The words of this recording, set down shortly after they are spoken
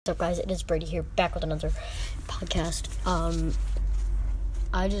What's up, guys? It is Brady here, back with another podcast.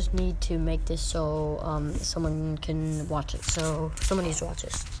 I just need to make this so someone can watch it. So someone needs to watch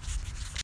this.